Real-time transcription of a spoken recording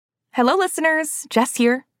Hello, listeners. Jess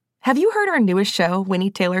here. Have you heard our newest show, Winnie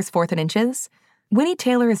Taylor's 4th and Inches? Winnie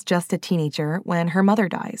Taylor is just a teenager when her mother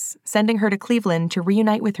dies, sending her to Cleveland to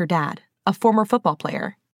reunite with her dad, a former football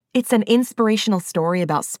player. It's an inspirational story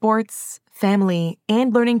about sports, family,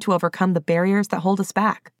 and learning to overcome the barriers that hold us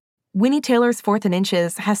back. Winnie Taylor's 4th and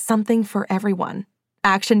Inches has something for everyone.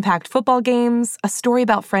 Action-packed football games, a story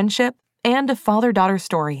about friendship, and a father-daughter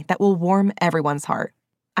story that will warm everyone's heart.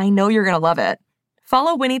 I know you're going to love it.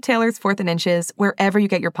 Follow Winnie Taylor's 4th and Inches wherever you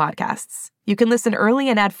get your podcasts. You can listen early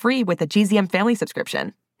and ad-free with a GZM family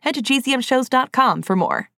subscription. Head to gzmshows.com for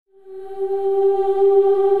more.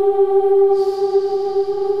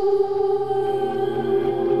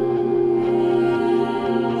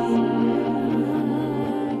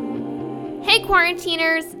 Hey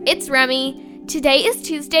quarantiners, it's Remy. Today is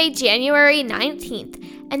Tuesday, January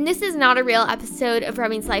 19th, and this is not a real episode of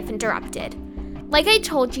Remy's Life Interrupted. Like I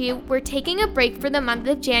told you, we're taking a break for the month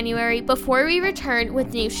of January before we return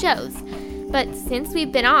with new shows. But since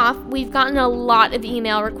we've been off, we've gotten a lot of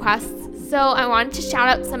email requests, so I wanted to shout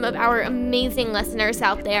out some of our amazing listeners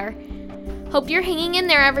out there. Hope you're hanging in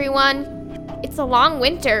there, everyone. It's a long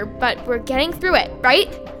winter, but we're getting through it, right?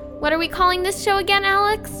 What are we calling this show again,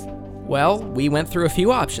 Alex? Well, we went through a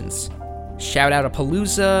few options.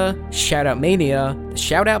 Shoutout-a-palooza, Shoutout Mania, the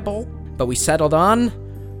Shoutout Bowl, but we settled on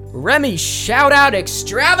Remy Shoutout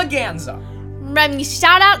Extravaganza. Remy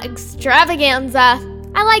Shoutout Extravaganza.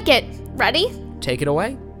 I like it. Ready? Take it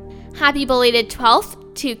away. Happy belated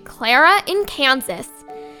 12th to Clara in Kansas.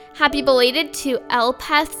 Happy belated to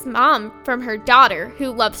Elpeth's mom from her daughter,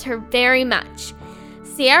 who loves her very much.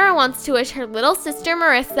 Sierra wants to wish her little sister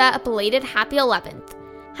Marissa a belated happy 11th.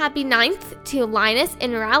 Happy 9th to Linus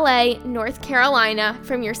in Raleigh, North Carolina,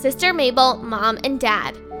 from your sister Mabel, mom and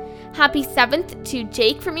dad. Happy 7th to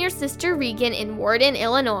Jake from your sister Regan in Warden,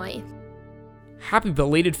 Illinois. Happy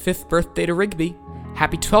belated 5th birthday to Rigby.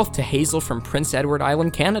 Happy 12th to Hazel from Prince Edward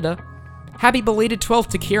Island, Canada. Happy belated 12th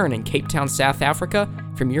to Kieran in Cape Town, South Africa,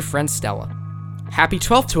 from your friend Stella. Happy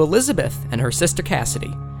 12th to Elizabeth and her sister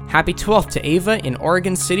Cassidy. Happy 12th to Ava in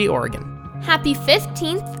Oregon City, Oregon. Happy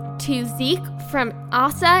 15th to Zeke from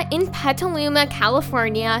Asa in Petaluma,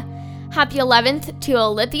 California. Happy 11th to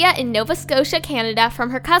Olivia in Nova Scotia, Canada, from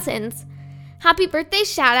her cousins. Happy birthday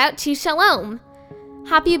shout out to Shalom.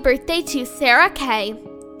 Happy birthday to Sarah Kay.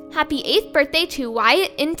 Happy 8th birthday to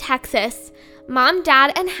Wyatt in Texas. Mom,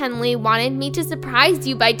 Dad, and Henley wanted me to surprise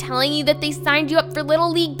you by telling you that they signed you up for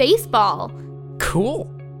Little League Baseball.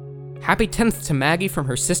 Cool. Happy 10th to Maggie from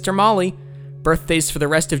her sister Molly. Birthdays for the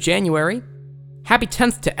rest of January. Happy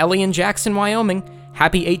 10th to Ellie in Jackson, Wyoming.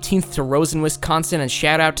 Happy 18th to Rose in Wisconsin, and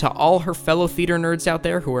shout out to all her fellow theater nerds out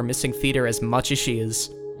there who are missing theater as much as she is.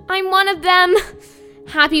 I'm one of them.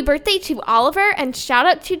 Happy birthday to Oliver, and shout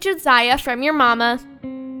out to Josiah from your mama.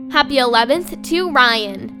 Happy 11th to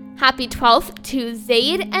Ryan. Happy 12th to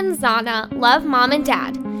Zaid and Zana, love mom and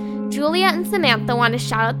dad. Julia and Samantha want to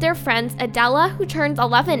shout out their friends Adela, who turns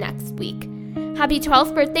 11 next week. Happy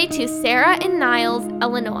 12th birthday to Sarah in Niles,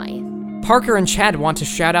 Illinois. Parker and Chad want to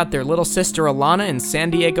shout out their little sister Alana in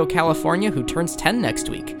San Diego, California, who turns 10 next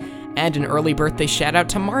week. And an early birthday shout out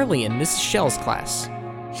to Marley in Mrs. Shell's class.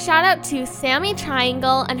 Shout out to Sammy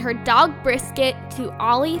Triangle and her dog Brisket, to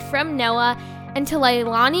Ollie from Noah, and to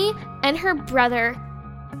Leilani and her brother.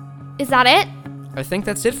 Is that it? I think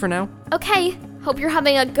that's it for now. Okay, hope you're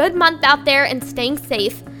having a good month out there and staying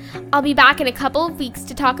safe. I'll be back in a couple of weeks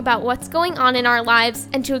to talk about what's going on in our lives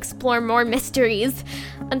and to explore more mysteries.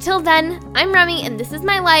 Until then, I'm Remy, and this is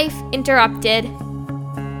my life interrupted.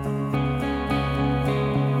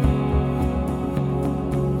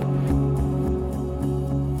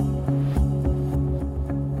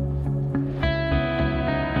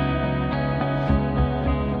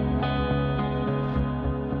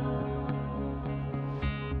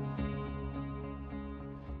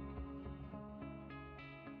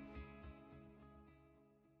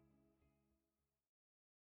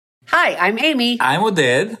 Hi, I'm Amy. I'm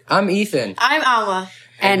Oded. I'm Ethan. I'm Alma.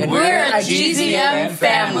 And we're a GZM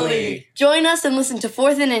family. Join us and listen to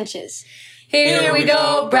 4th and Inches. Here we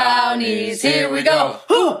go, brownies. Here we go.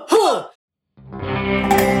 Hoo, hoo.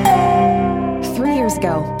 3 years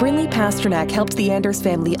ago, Brinley Pasternak helped the Anders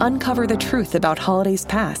family uncover the truth about holidays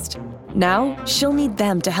past. Now, she'll need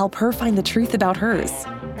them to help her find the truth about hers.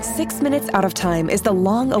 6 Minutes Out of Time is the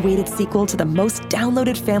long-awaited sequel to the most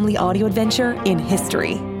downloaded family audio adventure in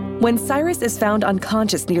history. When Cyrus is found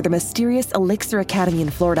unconscious near the mysterious Elixir Academy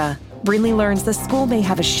in Florida, Brinley learns the school may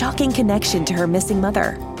have a shocking connection to her missing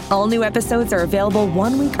mother. All new episodes are available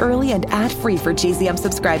 1 week early and ad-free for GZM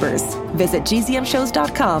subscribers. Visit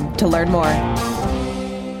gzmshows.com to learn more.